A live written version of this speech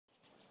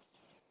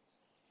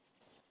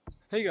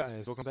Hey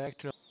guys, welcome back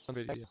to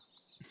another video.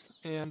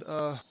 And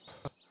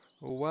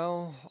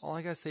well, all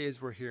I gotta say is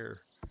we're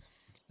here.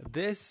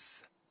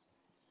 This,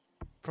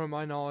 from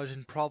my knowledge,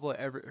 and probably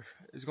ever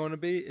is gonna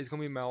be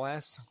my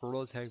last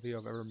Gorilla Tag video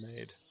I've ever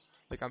made.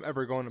 Like I'm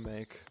ever going to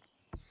make.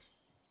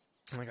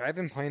 Like I've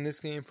been playing this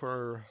game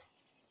for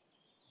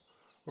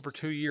over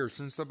 2 years,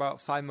 since about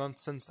 5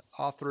 months since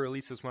off the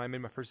release is when I made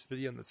my first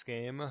video in this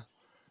game. I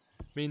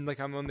mean,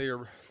 I'm one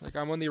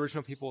of the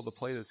original people to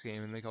play this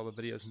game and make all the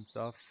videos and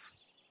stuff.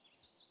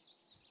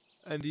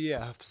 And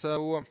yeah,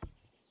 so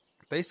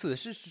basically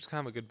this is just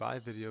kind of a goodbye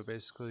video,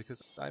 basically,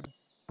 because I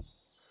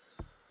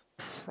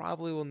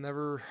probably will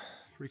never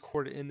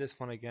record it in this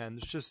one again.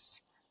 It's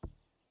just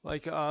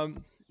like I'll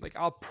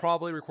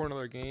probably record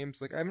other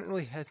games. Like I haven't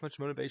really had as much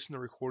motivation to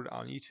record it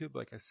on YouTube.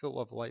 Like I still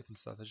love life and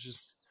stuff. It's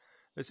just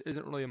this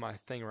isn't really my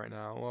thing right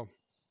now. Well,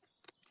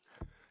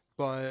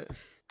 but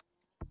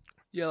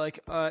yeah,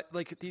 like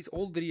these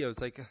old videos,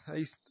 like I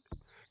used to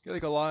get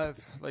like a lot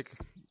of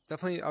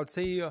definitely I would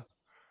say.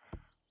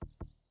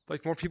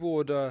 Like more people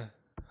would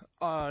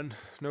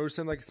notice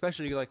them, like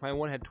especially like my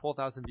one had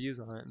 12,000 views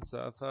on it and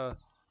stuff.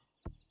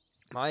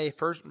 My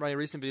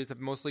recent videos have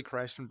mostly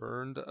crashed and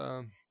burned.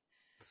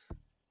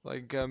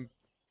 There's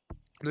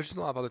just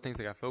a lot of other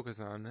things I got focus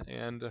on,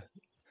 and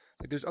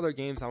like there's other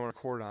games I want to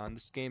record on.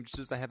 This game just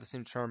doesn't have the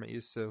same charm it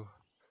used to.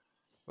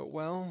 But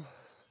well,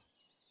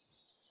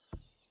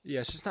 yeah,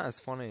 it's just not as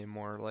fun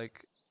anymore.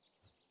 Like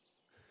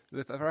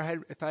if I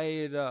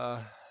had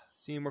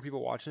seeing more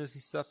people watching this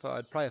and stuff,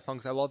 I'd probably have fun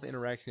because I love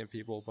interacting with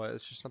people, but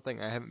it's just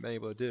something I haven't been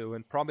able to do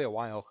in probably a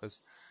while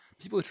because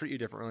people treat you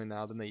differently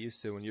now than they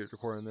used to when you're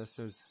recording this.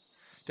 It's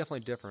definitely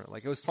different.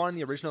 Like it was fun in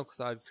the original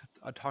because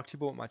I'd talk to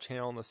people with my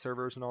channel and the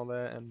servers and all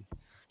that and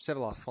just have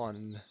a lot of fun.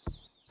 And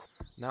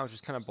now it's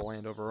just kind of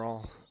bland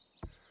overall.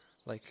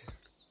 Like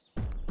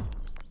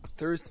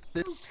there's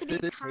this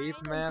cave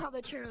map,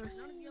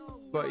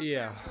 but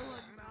yeah,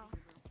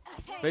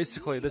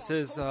 basically this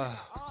is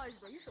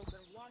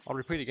I'll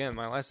repeat again,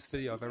 my last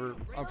video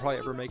I'll probably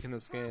ever make in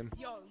this game.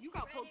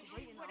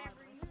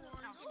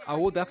 I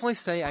will definitely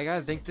say I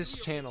gotta thank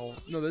this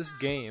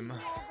game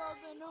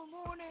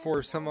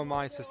for some of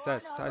my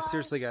success. I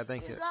seriously gotta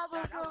thank it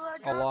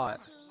a lot.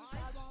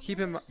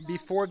 Keep in mind,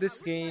 before this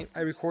game,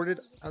 I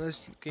recorded on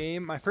this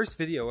game, my first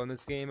video on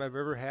this game I've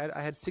ever had,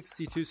 I had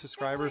 62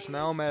 subscribers.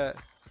 Now I'm at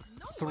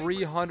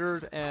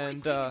 300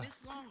 and I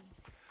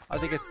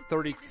think it's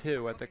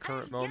 32 at the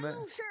current moment.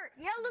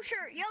 Yellow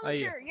shirt,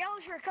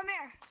 come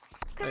here.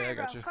 Come here,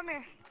 bro. Come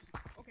here.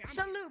 Okay,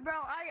 salute, bro.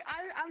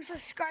 I'm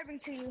subscribing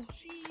to you.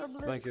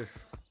 Salute. Thank you.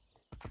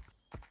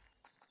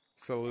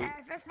 Salute.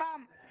 Fist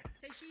bump.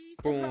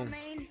 Boom.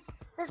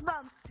 Fist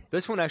bump.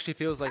 This one actually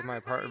feels like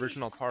my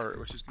original part,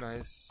 which is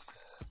nice.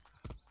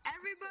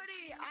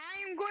 Everybody,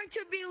 I am going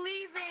to be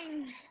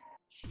leaving.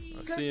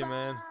 I'll see you,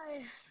 man.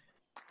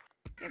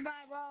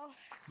 Goodbye, bro.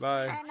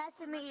 Bye. Nice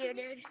to meet you,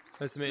 dude.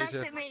 Nice to meet you too.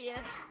 Nice to meet you.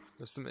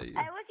 Nice to meet you.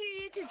 Hey, what's your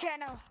YouTube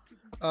channel?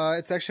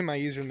 It's actually my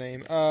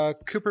username.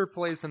 Cooper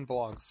Plays and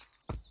Vlogs.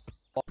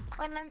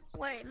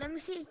 Wait, let me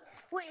see.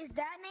 Wait, is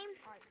that name?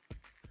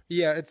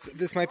 Yeah,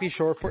 this might be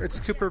short for it's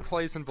Cooper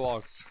Plays and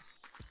Vlogs.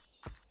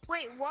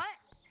 Wait, what?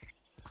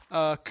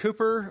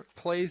 Cooper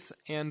Plays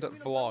and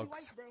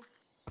Vlogs.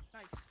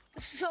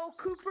 So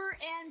Cooper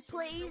and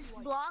Plays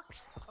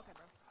Blocks?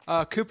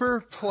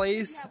 Cooper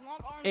Plays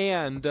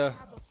and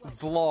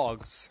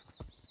Vlogs.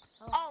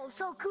 Oh,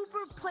 so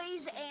Cooper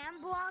Plays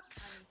and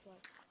Blocks?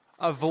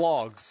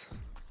 Vlogs.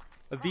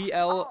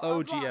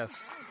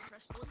 VLOGS.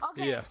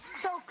 Okay. Yeah.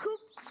 So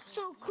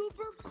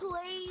Cooper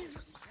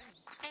Plays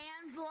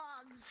and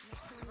Vlogs.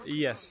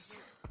 Yes.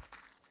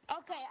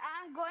 Okay,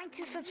 I'm going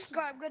to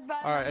subscribe.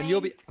 Goodbye. All right, and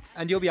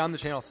you'll be on the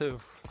channel too.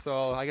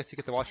 So I guess you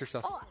get to watch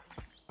yourself. Oh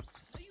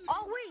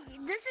wait,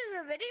 this is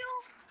a video?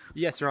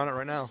 Yes, you're on it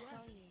right now.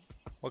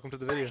 Welcome to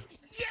the video. Yeah.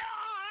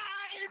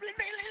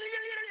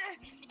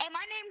 Hey,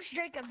 my name's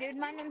Jacob, dude.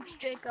 My name's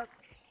Jacob.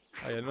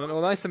 Oh, yeah, well,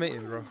 nice to meet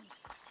you, bro.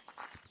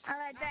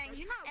 Alright, thanks.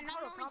 And I'm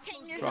only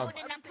 10 years old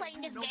and I'm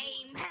playing this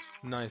game.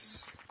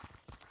 Nice.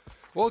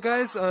 Well,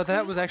 guys,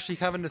 that was actually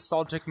kind of a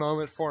nostalgic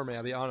moment for me,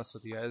 I'll be honest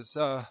with you guys.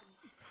 Going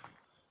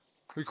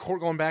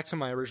back to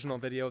my original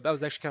video, that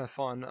was actually kind of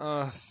fun.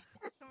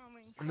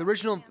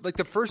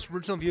 The first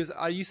original views,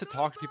 I used to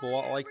talk to people a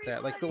lot like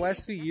that. Like the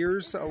last few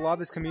years, a lot of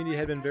this community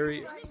has been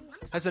very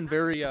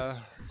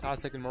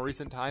toxic in more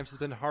recent times. It's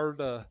been hard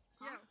to,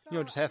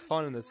 just have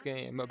fun in this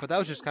game. But that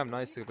was just kind of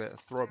nice to get a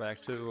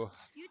throwback too.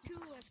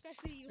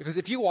 Because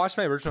if you watch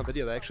my original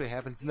video, that actually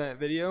happens in that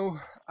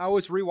video. I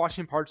was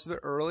rewatching parts of it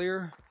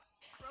earlier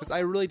because I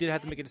really did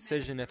have to make a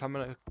decision if I'm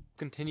gonna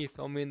continue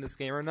filming this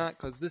game or not.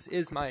 Because this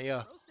is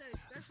my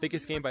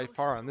biggest game by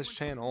far on this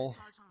channel.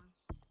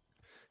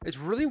 It's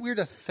really weird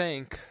to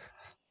think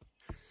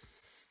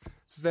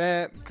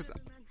that, because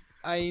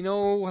I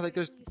know, like,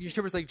 there's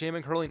YouTubers like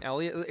Jamin, Curly, and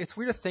Elliot. It's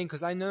weird to think,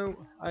 because I know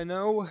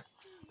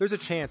there's a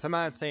chance, I'm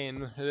not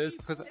saying it is,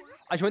 because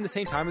I joined the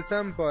same time as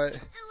them, but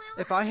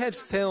if I had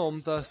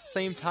filmed the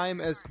same time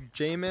as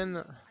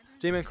Jamin,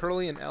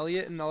 Curly, and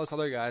Elliot, and all those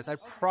other guys, I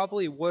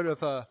probably would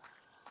have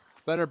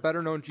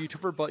better known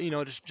YouTuber, but you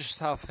know, just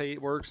how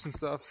fate works and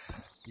stuff.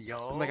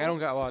 Yo. Like I don't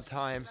got a lot of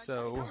time,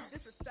 so.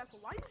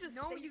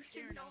 No, you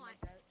should not.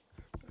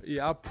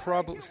 Yeah, I'll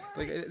probably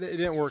like it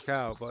didn't work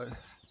out, but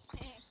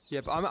yeah,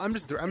 but I'm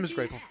just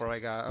grateful for what I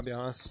got. I'll be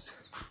honest.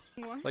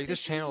 Like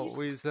this channel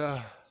always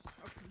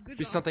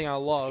be something I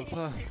love,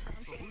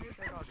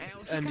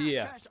 and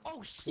yeah.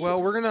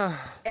 Well, we're gonna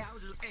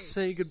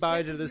say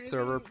goodbye to this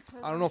server.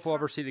 I don't know if we'll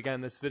ever see it again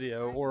in this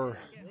video, or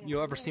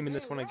you'll ever see me in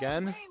this one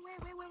again.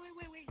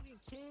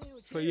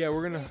 But yeah,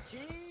 we're gonna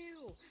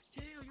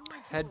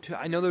head to.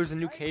 I know there's a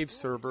new cave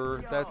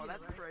server.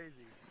 That's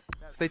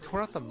they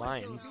tore out the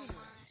mines.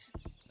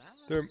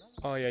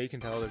 Oh yeah, you can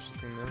tell there's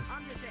something there.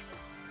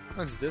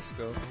 That's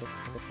disco.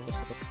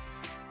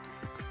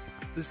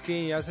 This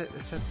game, yeah,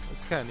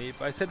 it's kind of neat.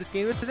 But I said this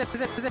game is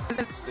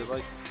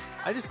like,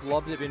 I just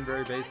loved it being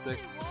very basic.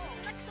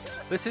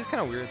 This is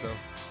kind of weird though.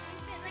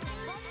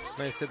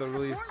 When I say the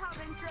release,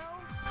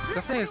 it's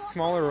definitely a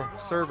smaller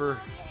server.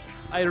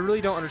 I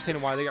really don't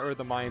understand why they got rid of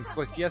the mines.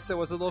 Like, yes, it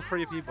was a little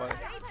creepy, but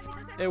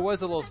it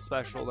was a little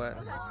special, that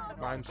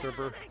mine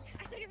server.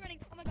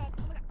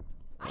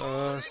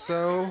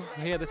 So,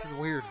 yeah, this is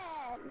weird.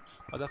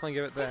 I'll definitely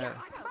give it that.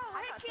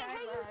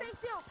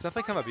 It's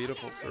definitely kind of a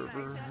beautiful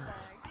server.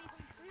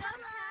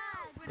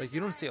 Like, you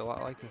don't see a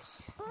lot like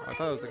this. I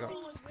thought it was like a...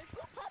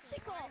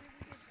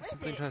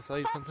 Something trying to sell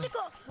you something?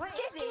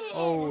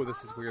 Oh,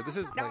 this is weird. This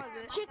is like...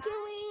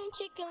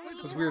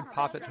 Those weird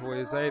Pop-It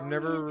toys. I've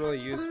never really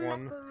used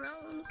one.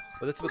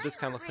 But that's what this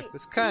kind of looks like.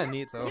 This is kind of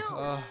neat,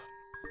 though.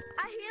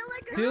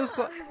 Feels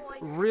like...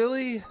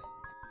 Really...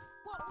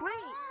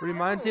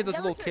 Reminds me of those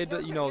little kid,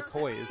 you know,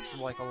 toys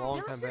from like a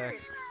long time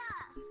back.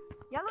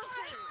 Yellow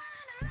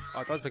shirt. Oh,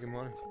 I thought I was making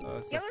money.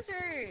 Yellow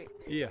shirt.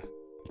 Yeah.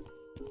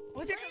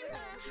 What's your color?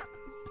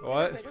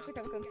 What? What's your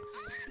color code?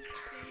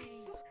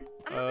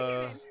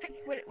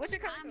 What's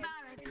your color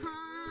code?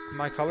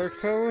 My color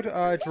code?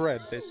 It's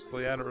red,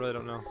 basically. I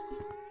don't know.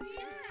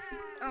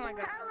 Oh my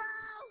god.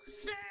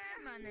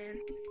 Never mind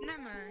then.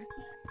 Never mind.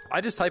 I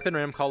just type in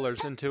random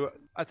colors until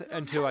I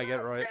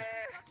get it right.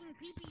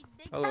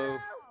 Hello.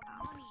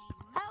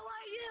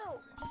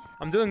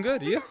 I'm doing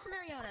good, you? Be nice to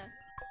Mariana.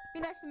 Be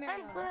nice to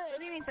Mariana. Don't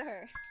be mean to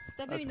her.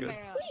 Don't be mean to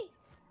Mariana.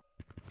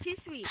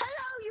 She's sweet.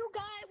 Hello, you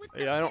guy with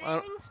the I don't.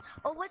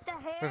 or with the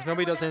hair. If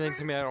nobody does anything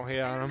to me, I don't hate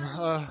on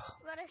them.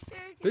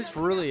 This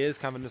really is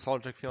kind of a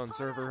nostalgic feeling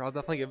server. I'll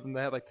definitely give them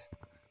that. Like,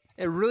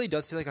 it really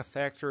does feel like a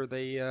factor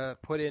they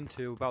put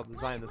into about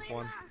designing this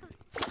one.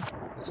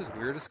 This is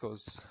weird. This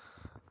goes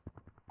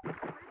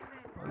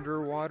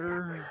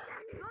underwater.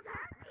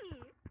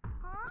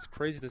 It's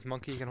crazy. This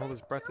monkey can hold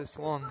his breath this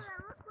long.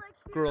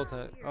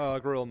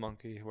 Gorilla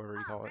monkey, whatever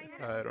you call it.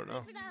 I don't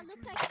know.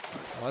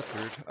 Oh, that's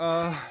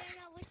weird.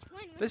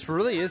 This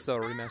really is though a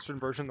remastered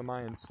version of the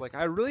mines. Like,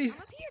 I really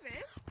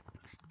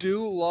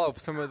do love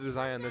some of the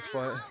design in this,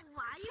 but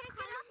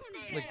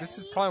like, this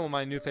is probably one of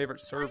my new favorite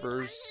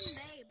servers.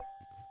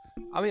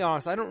 I'll be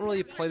honest, I don't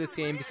really play this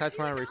game besides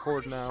when I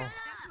record now.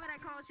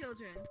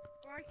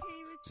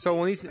 So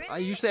when I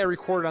usually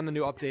record on the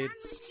new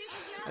updates.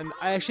 And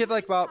I actually have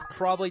like about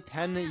probably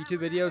 10 YouTube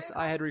videos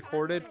I had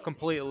recorded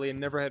completely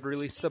and never had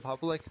released to the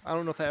public. I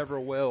don't know if I ever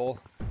will,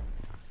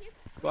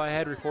 but I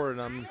had recorded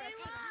them.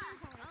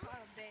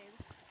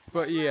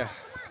 But yeah.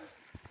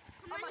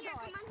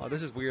 Oh,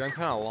 this is weird. I'm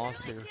kind of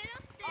lost here.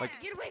 Like,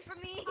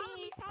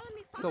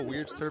 it's a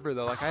weird server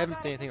though. Like, I haven't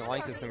seen anything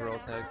like this in real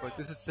life. Like,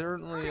 this is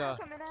certainly a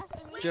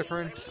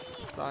different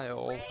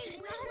style,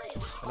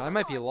 and I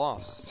might be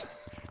lost.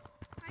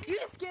 You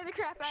just scared the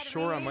crap out of me.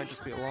 Sure, I might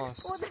just be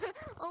lost.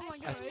 Oh my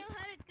god.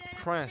 I'm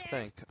trying to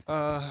think.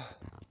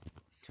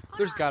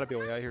 There's gotta be a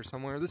way out here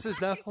somewhere. This is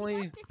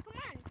definitely...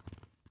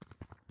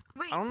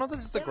 I don't know if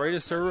this is the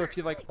greatest server if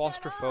you like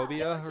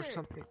claustrophobia or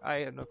something. I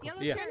have no clue.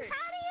 Yeah. How do you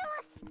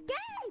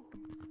escape?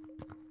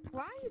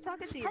 Why are you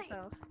talking to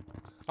yourself?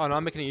 Oh no,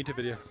 I'm making a YouTube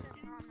video.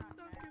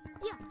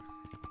 Yeah.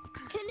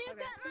 Can you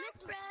get my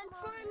friend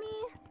for me?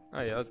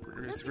 Oh yeah, that's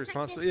pretty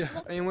responsible. Yeah.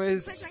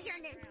 Anyways,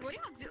 What do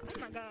you do? Oh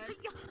my god.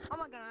 Oh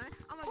my god.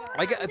 Oh my god.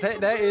 I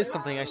get that is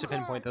something I should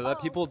pinpoint though.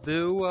 That people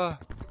do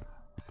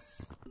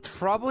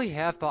probably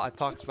have thought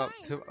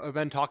I've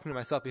been talking to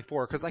myself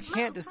before, because I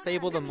can't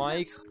disable the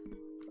mic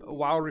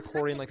while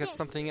recording. Like, that's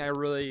something I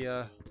really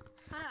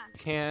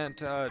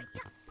can't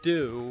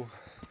do.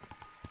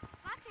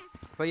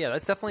 But yeah,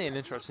 that's definitely an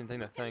interesting thing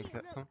to think,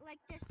 that some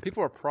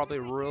people are probably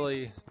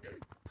really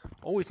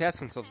always ask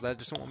themselves that,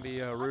 just don't want to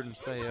be rude and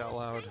say it out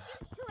loud.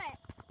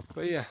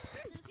 But yeah,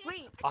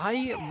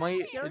 I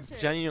might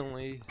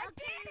genuinely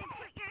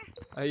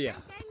yeah.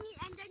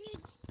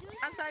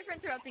 I'm sorry for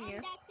interrupting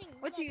you.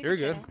 What's your You're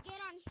good.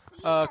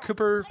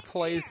 Cooper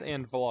Plays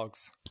and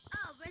Vlogs.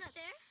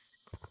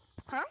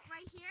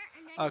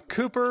 Huh?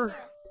 Cooper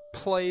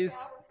Plays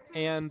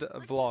and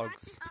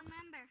Vlogs.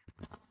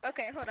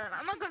 Okay, hold on.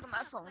 I'm gonna go to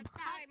my phone.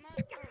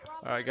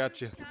 Alright,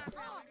 got you.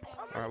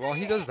 Alright, while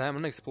he does that, I'm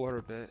gonna explore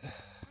a bit.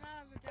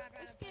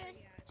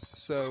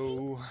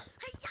 So,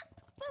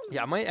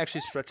 yeah, I might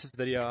actually stretch this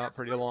video out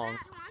pretty long,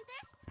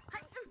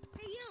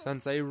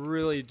 since I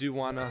really do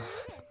want to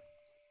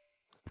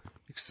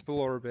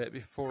explore a bit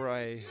before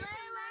I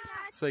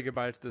say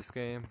goodbye to this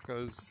game,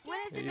 because what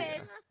is it, yeah.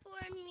 babe?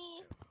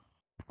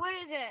 What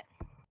is it?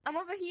 I'm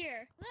over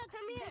here. Look,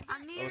 come here.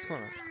 I'm near. Oh, what's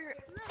going on?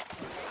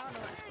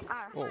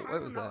 I don't know. Oh,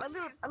 what was that?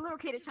 A little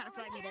kid is trying to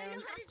flag me down. I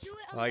know how to do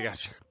it on Oh, I there.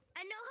 got you.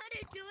 I know how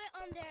to do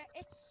it on there.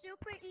 It's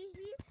super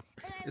easy.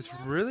 And I It's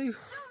love really. zooming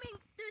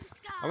through the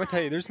sky. I'm gonna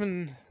tell you, there's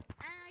been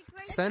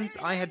since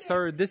I had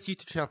started this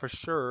YouTube channel for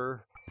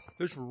sure.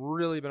 There's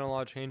really been a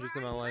lot of changes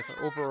in my life.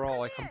 Overall,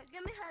 like Give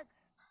me a hug.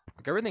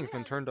 everything's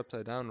been turned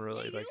upside down.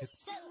 Really, like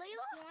it's Layla? You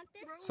want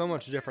this? so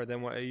much different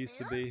than what it used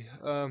to be.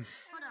 Hold on.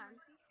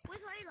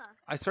 Where's Layla?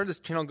 I started this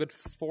channel a good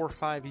 4 or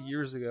 5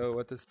 years ago.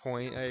 At this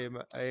point, I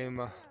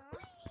am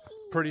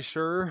pretty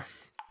sure.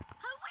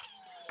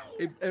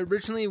 It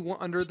originally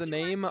went under the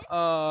name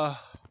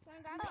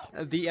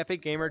the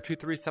Epic Gamer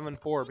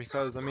 2374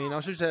 because I mean I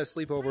was just at a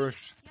sleepover.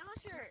 Yellow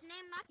shirt.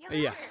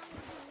 Yeah.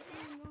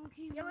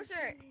 Yellow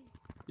shirt.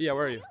 Yeah,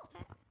 where are you?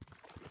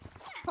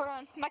 Hold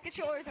on. My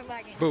controllers are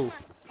lagging. Boo.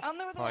 I don't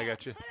know where Oh, I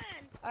got you.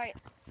 Alright.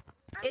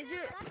 Does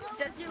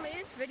your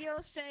latest video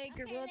say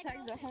Gorilla Tag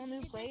is a whole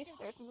new place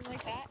or something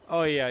like that?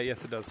 Oh yeah,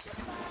 yes it does.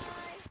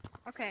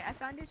 Okay, I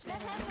found your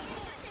channel.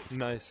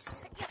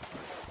 Nice.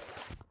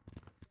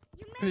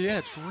 But yeah,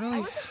 it's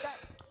really.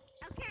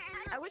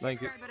 I wish I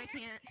Thank you. subscribed, but I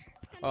can't.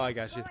 Oh, I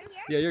got you.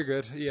 Yeah, you're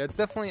good. Yeah, it's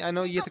definitely. I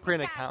know you have to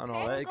create an account and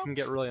all that. It can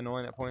get really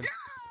annoying at points.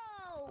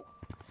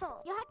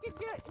 You have to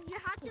do. You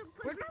have to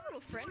put. Where'd my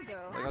little friend go?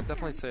 Like, I'll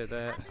definitely say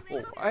that.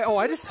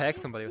 I just tagged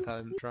somebody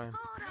without me trying.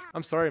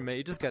 I'm sorry, mate.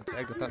 You just got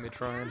tagged without me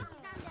trying.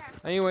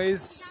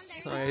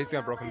 Anyways, oh, yeah, he's got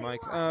a broken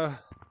mic. Well,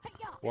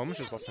 I'm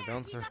just lost my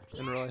balance there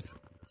in real life.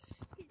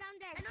 He's down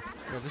there.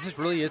 Yeah, this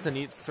really is a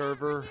neat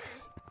server.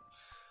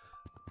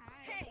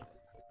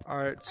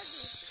 Alright,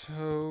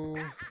 so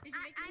Did you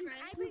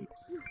make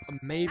new friends?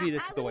 maybe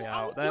this is the way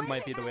out. That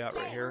might be the way out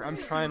right here. I'm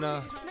trying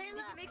to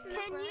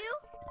Can you?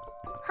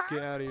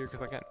 get out of here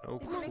because I got no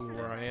clue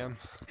where I am.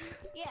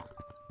 Yeah.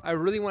 I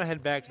really want to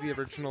head back to the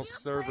original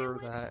server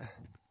that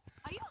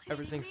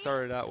everything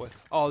started out with.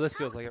 Oh, this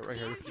feels like it right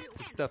here. This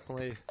is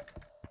definitely.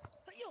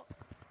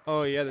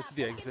 Oh yeah, this is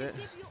the exit.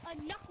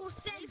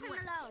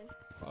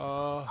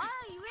 Oh,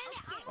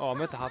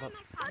 I'm at the hop up.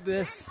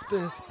 This.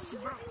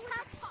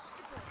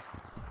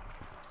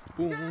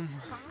 Boom. Boom.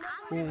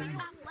 One of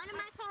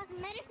my clothes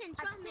medicine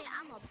told me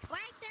I'm gonna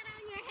break that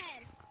on your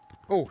head.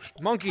 Oh,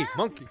 monkey.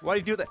 Why do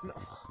you do that? No.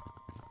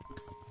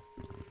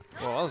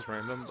 Well, that was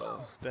random,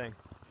 but dang.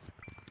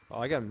 Oh,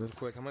 I gotta move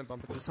quick. I might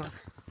bump into this one.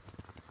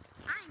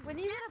 When are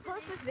you gonna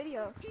post this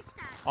video?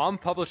 I'm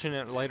publishing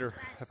it later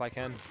if I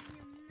can.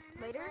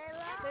 Later?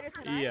 Later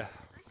tonight? Yeah.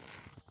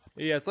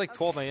 Yeah, it's like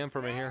 12 a.m.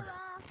 for me here.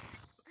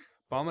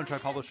 But I'm gonna try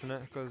publishing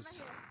it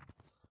because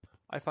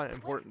I find it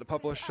important to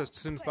publish as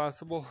soon as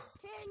possible.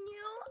 Can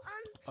you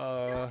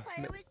still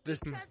play with this.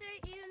 each other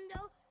even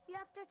though you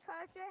have to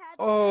charge your head?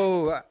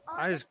 Oh,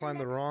 I just climbed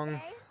the wrong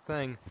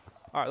thing.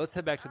 Alright, let's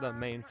head back to the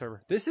main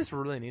server. This is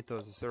really neat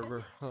though, the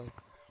server. Does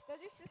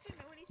your sister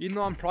know what he's Even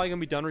though I'm probably gonna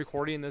be done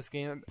recording this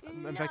game,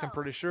 in fact, I'm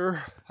pretty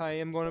sure I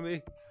am gonna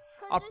be.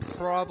 I'll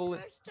probably.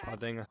 Oh,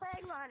 dang it.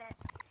 Playing on it.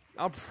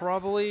 I'll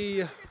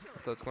probably.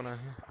 What's going on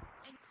here?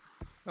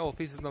 Oh,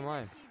 pieces of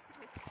mine.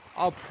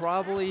 I'll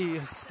probably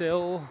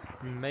still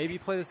maybe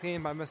play this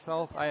game by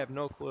myself. I have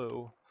no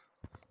clue.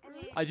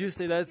 I do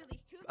say that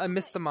I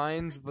missed the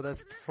mines, but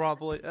that's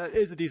probably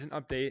is a decent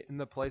update in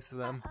the place of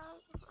them.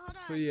 Hold on.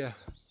 But yeah,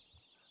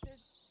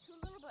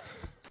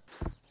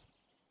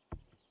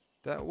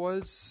 that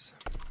was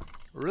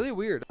really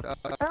weird. I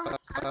don't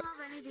have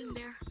anything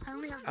there.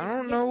 I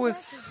don't know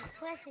if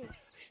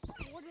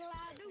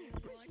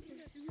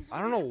I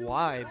don't know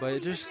why, but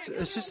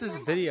it's just this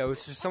video.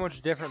 It's just so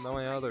much different than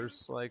the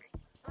others. Like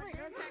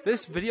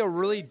this video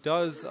really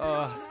does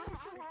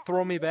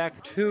throw me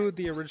back to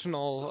the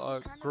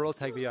original Gorilla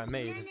Tag video I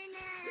made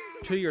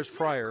 2 years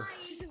prior.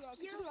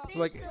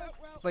 Like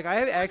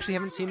I actually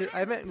haven't seen it. I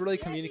haven't really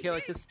communicated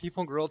like this to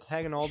people in Gorilla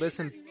Tag and all this,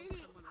 and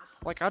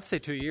like I'd say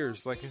 2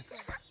 years. Like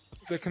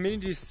the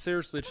community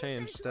seriously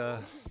changed.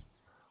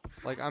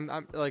 Like I'm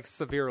like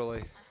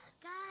severely.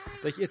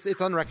 Like it's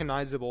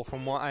unrecognizable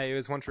from what I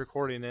was once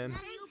recording in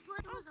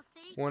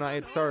when I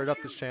had started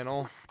up this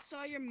channel.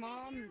 saw your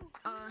mom,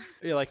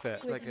 Yeah, like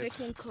that. Like it.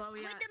 and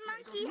Chloe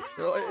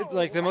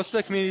Like the most of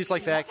the communities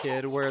like that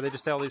kid where they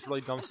just say all these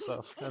really dumb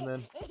stuff, and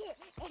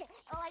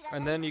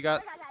then you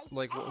got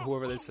like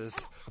whoever this is.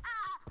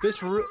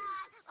 This Oh my god,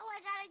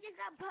 I just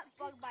got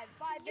bugged by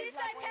 5 big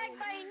black got tagged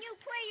by a new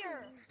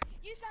player.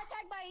 You got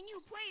tagged by a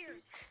new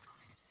player.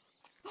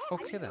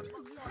 Okay then.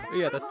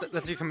 Yeah,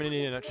 that's your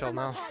community in a nutshell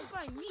now.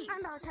 I'm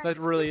not tagged.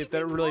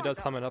 That really does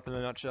sum it up in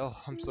a nutshell.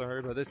 I'm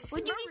sorry, but it's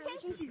What did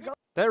you say?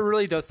 that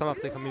really does sum up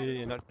the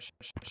community in a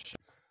nutshell.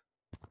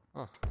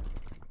 Oh,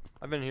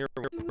 I've been here.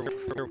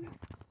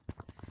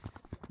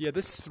 Yeah,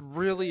 this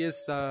really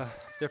is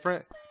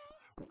different.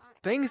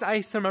 Things I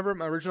still remember in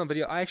my original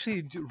video. I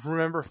actually do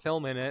remember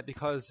filming it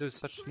because it was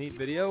such a neat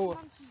video.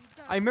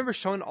 I remember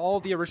showing all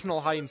the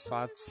original hiding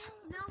spots.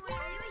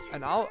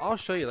 And I'll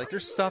show you, like,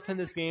 there's stuff in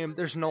this game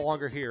there's no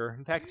longer here.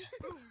 In fact,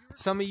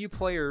 some of you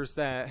players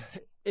that,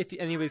 if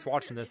anybody's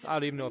watching this, I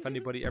don't even know if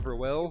anybody ever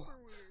will,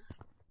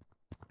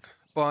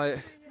 but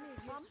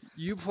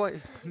new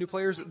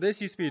players,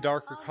 this used to be a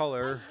darker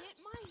color,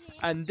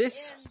 and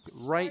this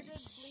right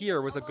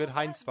here was a good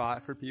hiding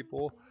spot for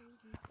people.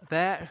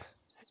 That,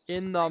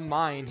 in the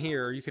mine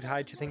here, you could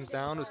hide two things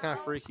down. It was kind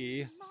of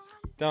freaky.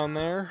 Down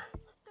there.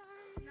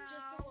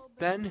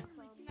 Then,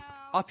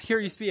 up here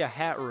used to be a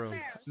hat room.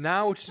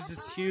 Now it's just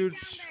this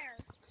huge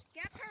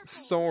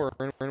store.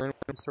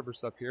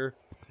 Servers up here.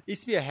 It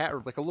used to be a hat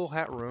room, like a little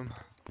hat room.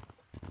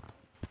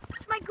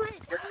 My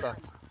glitch. Good stuff.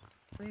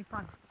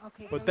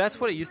 But that's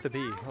what it used to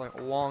be, like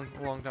a long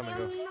time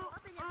ago.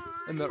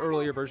 In the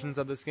earlier versions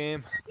of this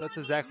game, that's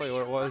exactly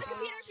what it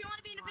was.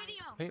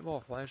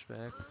 Paintball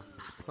flashback.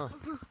 Huh.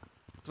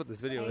 That's what this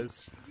video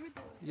is.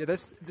 Yeah,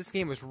 this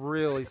game was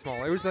really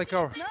small. It was like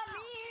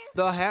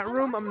the hat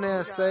room, I'm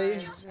gonna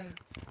say.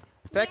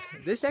 In fact,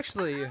 this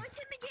actually,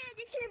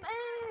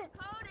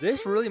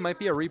 this really might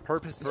be a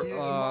repurposed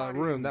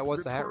room. That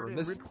was the hat room.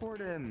 This, report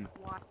him.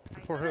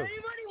 Report who? Oh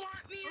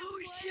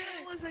shit!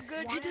 That was a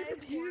good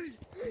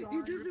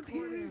He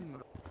disappears.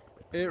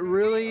 It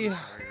really,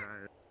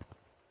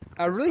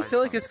 I really feel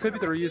like this could be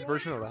the reused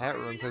version of the hat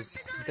room, because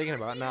I'm thinking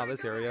about it now,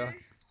 this area.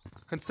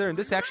 Considering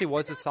this actually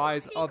was the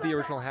size of the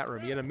original hat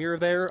room. You had a mirror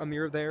there, a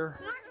mirror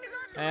there.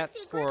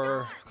 Apps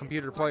for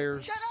computer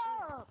players.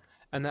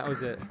 And that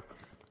was it.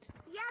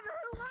 Yeah, but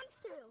who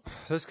wants to?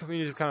 This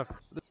community is kind of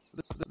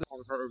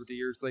falling apart over the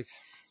years. Like,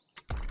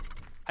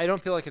 I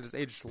don't feel like it has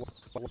aged well.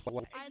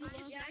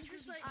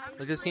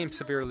 Like, this game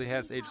severely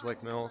has aged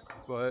like milk,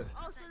 but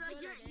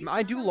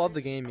I do love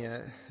the game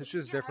yet. It's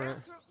just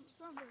different.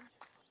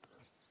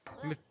 I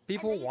mean, if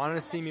people want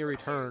to see me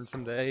return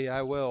someday,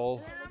 I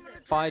will,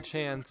 by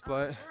chance,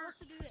 but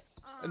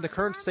in the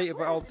current state of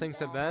all things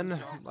have been,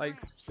 like,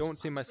 don't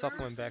see myself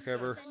going back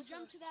ever.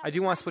 I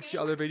do want to switch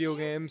to other video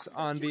games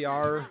on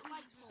VR,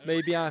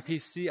 maybe on a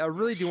PC. I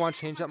really do want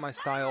to change up my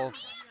style of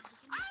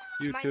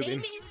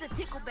YouTubing.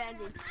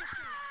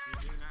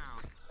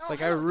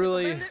 Like, I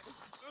really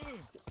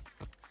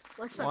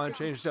want to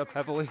change it up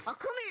heavily. Oh,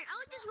 come here.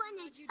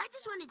 I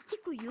just want to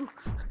tickle you.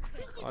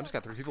 Oh, I just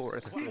got 3 people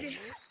right there.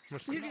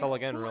 Much fell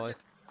again, really.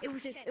 It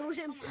was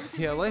him.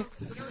 Yeah, life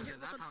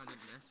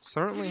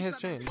certainly has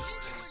changed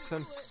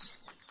since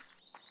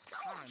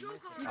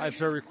I've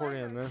started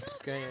recording in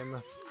this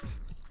game.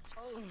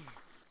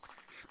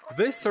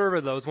 This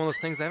server, though, is one of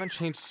those things I haven't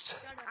changed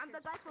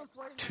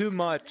too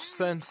much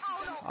since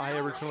I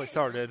originally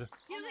started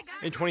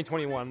in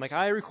 2021. Like,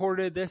 I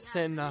recorded this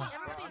in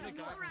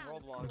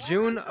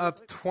June of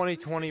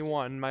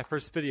 2021, my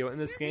first video in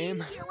this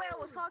game.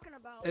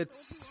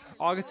 It's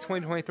August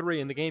 2023,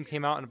 and the game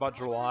came out in about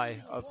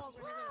July of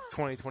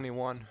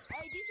 2021.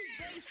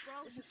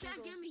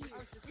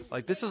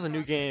 Like, this was a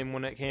new game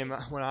when it came,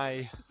 when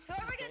I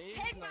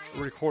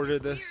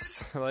recorded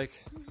this.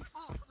 Like,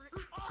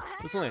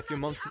 it was only a few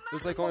months. It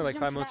was like only like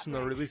 5 months from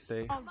the release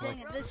date. Oh, dang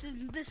like,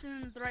 it. This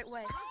isn't the right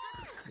way.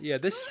 Yeah,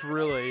 this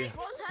really.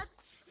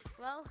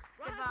 Well,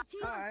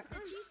 Alright.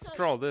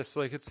 For all this,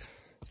 like, it's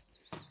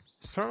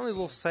certainly a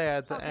little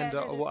sad to end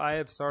what I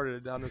have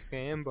started on this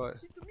game, but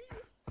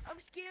I'm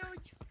scared.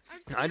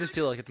 I just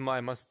feel like it's my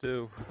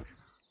must-do.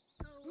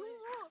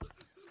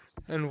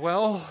 And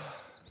well,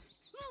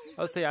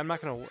 I'll say I'm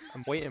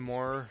waiting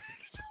more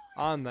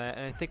on that,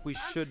 and I think we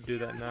should do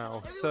that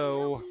now.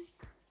 So,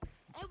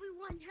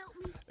 Everyone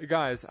help me.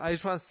 guys, I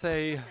just want to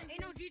say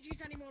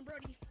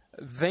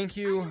thank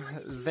you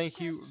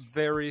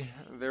very,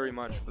 very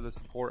much for the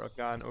support I've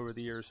gotten over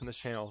the years from this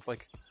channel.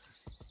 Like,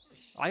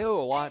 I owe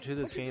a lot to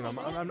this game.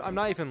 I'm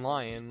not even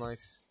lying. Like,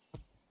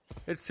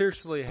 it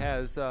seriously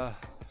has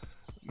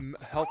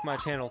helped my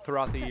channel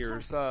throughout the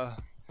years.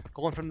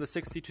 Going from the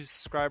 62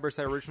 subscribers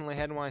I originally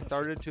had when I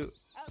started to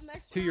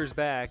 2 years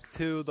back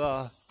to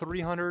the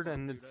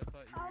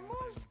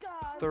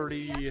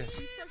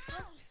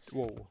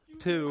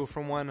 332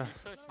 from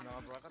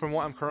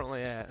what I'm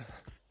currently at.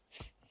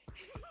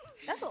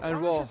 That's a lot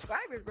of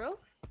subscribers, bro.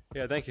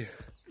 Yeah, thank you.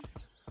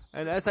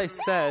 And as I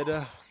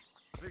said,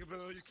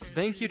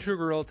 thank you to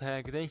Gorilla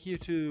Tag, thank you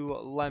to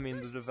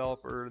Lemming, the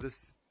developer.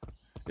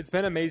 It's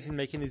been amazing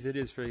making these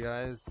videos for you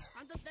guys.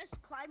 I'm the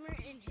best climber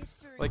in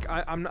history. Like,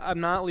 I'm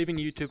not leaving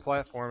the YouTube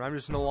platform. I'm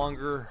just no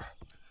longer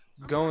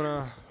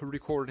gonna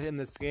record in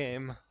this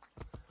game.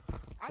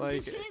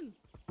 Like,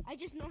 I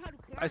just know how to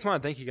climb. I just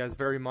want to thank you guys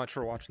very much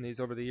for watching these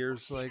over the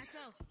years. Like,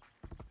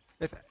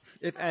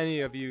 if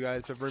any of you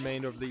guys have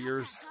remained over the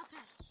years,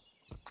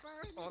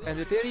 and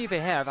if any of you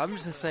have, I'm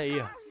just gonna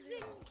say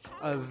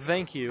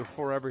thank you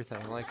for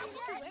everything. Like,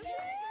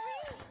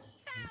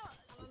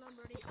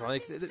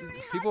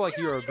 people like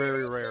you are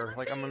very rare.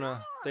 Like, I'm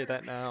gonna say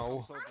that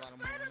now,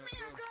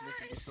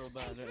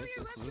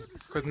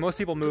 because most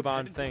people move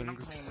on to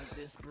things.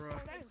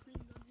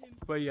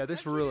 But yeah,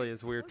 this really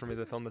is weird for me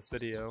to film this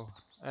video,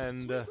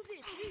 and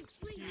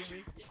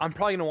I'm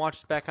probably gonna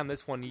watch back on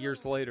this one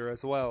years later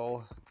as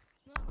well.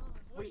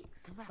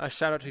 A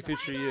shout out to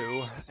future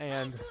you,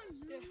 and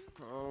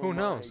Who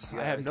knows?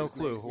 I have no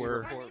clue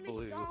where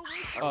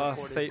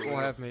fate will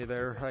have me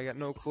there. I got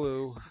no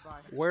clue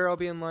where I'll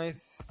be in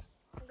life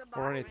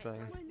or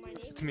anything.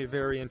 It's gonna be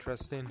very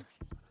interesting.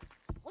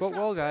 But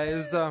well,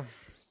 guys,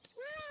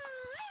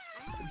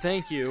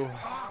 thank you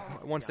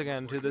once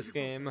again to this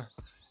game.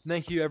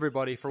 Thank you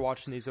everybody for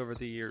watching these over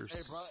the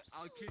years.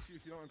 I'll kiss you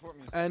if you don't report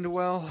me. And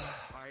well,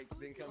 Alright,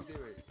 then come do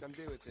it. Come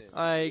do it then.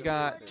 I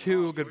got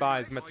 2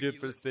 goodbyes I'm going to do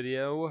for this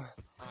video.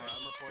 I'm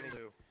reporting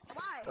you.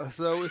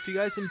 So if you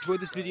guys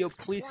enjoyed this video,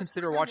 please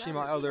consider watching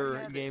my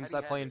other games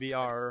I play in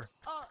VR.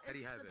 How do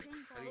you have it?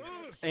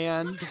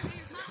 And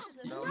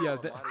yeah,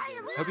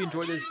 hope you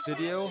enjoyed this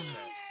video,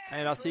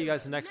 and I'll see you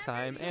guys next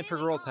time. And for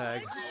Girl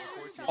Tag,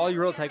 all you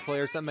Girl Tag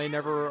players that may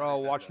never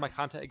watch my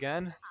content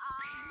again,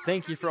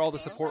 thank you for all the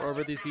support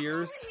over these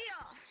years,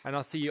 and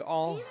I'll see you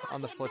all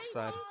on the flip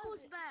side.